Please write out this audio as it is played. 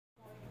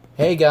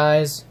Hey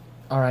guys.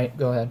 Alright,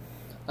 go ahead.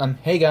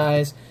 Hey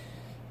guys.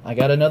 I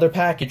got another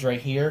package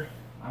right here.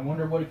 I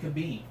wonder what it could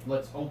be.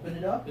 Let's open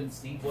it up and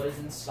see what is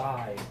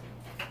inside.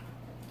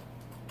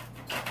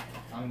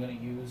 I'm gonna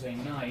use a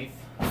knife.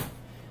 I'm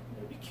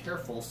gonna be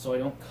careful so I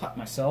don't cut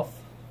myself.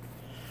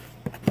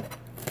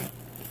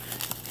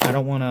 I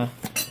don't want to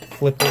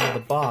flip over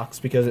the box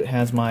because it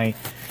has my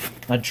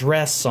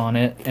address on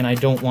it, and I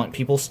don't want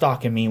people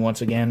stalking me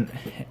once again.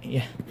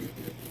 Yeah.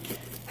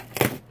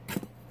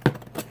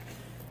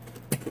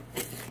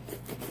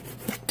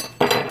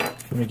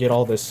 I'm gonna get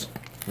all this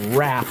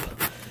wrap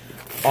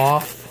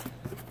off.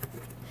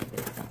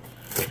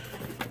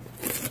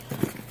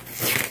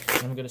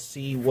 I'm gonna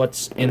see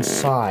what's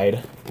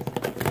inside.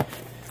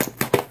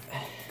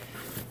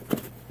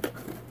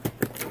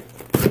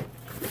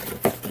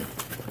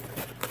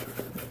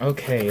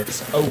 Okay,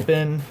 it's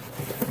open.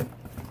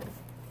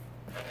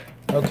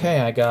 Okay,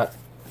 I got...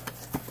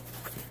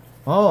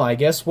 Oh, I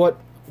guess what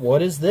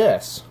is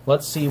this?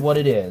 Let's see what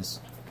it is.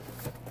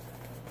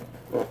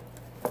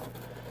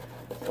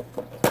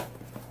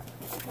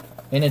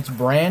 And it's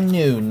brand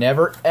new,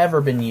 never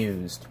ever been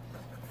used.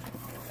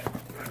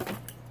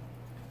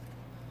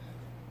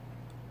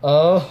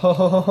 Oh ho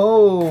ho ho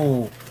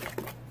ho!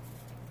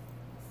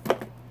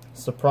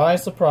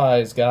 Surprise,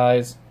 surprise,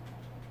 guys.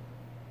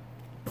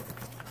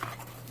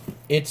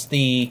 It's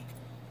the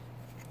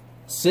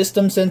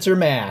System Sensor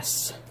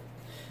Mass.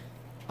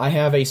 I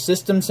have a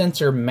System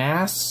Sensor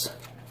Mass.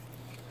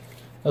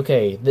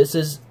 Okay, this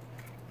is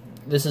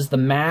the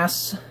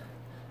Mass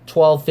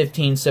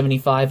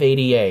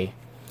 12157580A.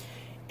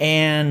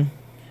 And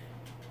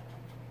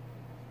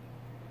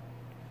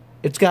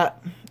it's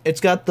got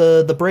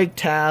the brake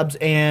tabs,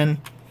 and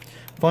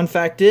fun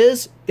fact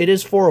is it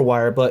is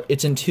 4-wire, but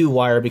it's in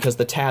 2-wire because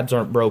the tabs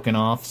aren't broken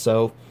off.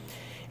 So,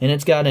 and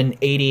it's got an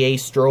ADA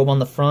strobe on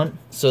the front.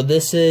 So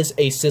this is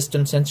a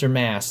System Sensor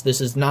Mass. This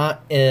is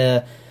not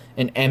an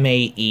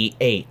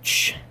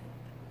MAEH.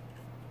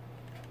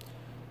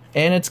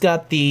 And it's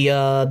got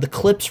the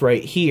clips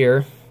right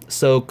here.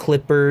 So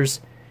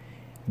clippers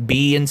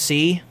B and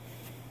C.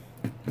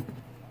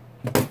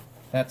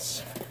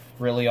 That's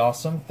really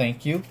awesome.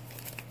 Thank you.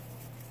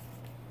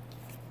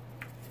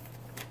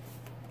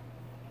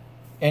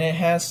 And it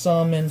has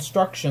some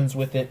instructions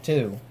with it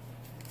too.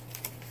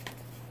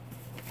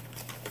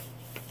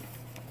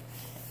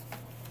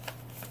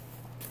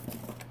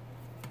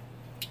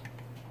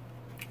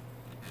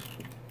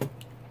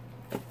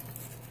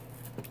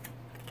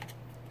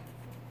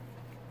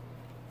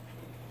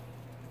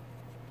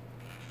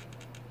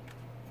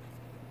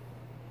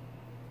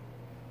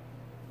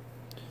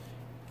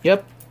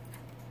 Yep.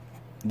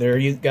 There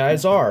you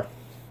guys are.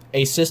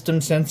 A System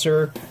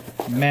Sensor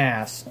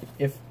Mass.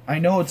 If I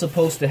know it's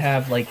supposed to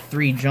have like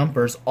 3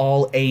 jumpers,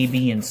 all A,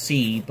 B, and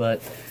C,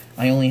 but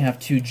I only have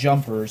 2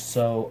 jumpers,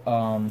 so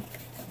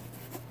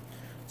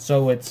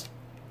so it's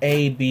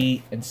A,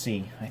 B, and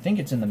C. I think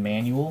it's in the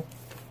manual.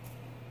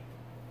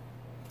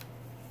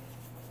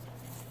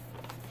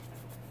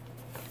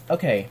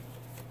 Okay.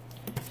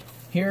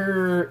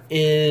 Here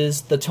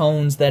is the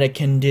tones that it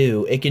can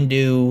do. It can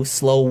do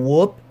slow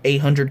whoop,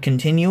 800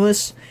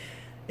 continuous.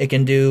 It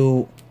can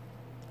do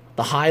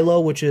the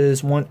high-low, which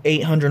is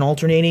 800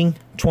 alternating,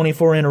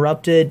 24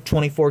 interrupted,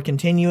 24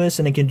 continuous,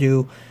 and it can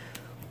do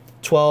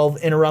 12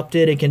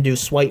 interrupted. It can do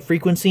swipe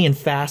frequency and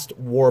fast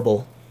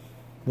warble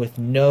with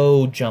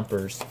no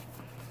jumpers.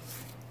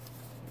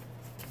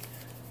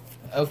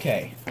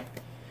 Okay.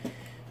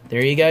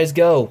 There you guys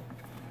go.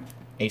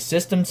 A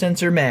System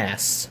Sensor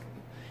Mass.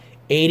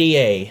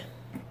 ADA.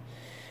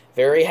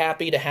 Very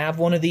happy to have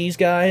one of these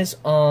guys.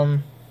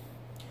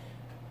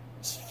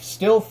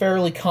 Still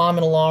fairly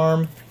common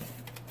alarm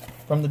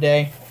from the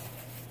day.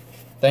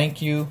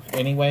 Thank you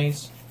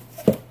anyways.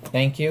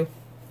 Thank you.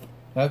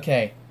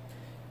 Okay.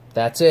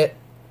 That's it.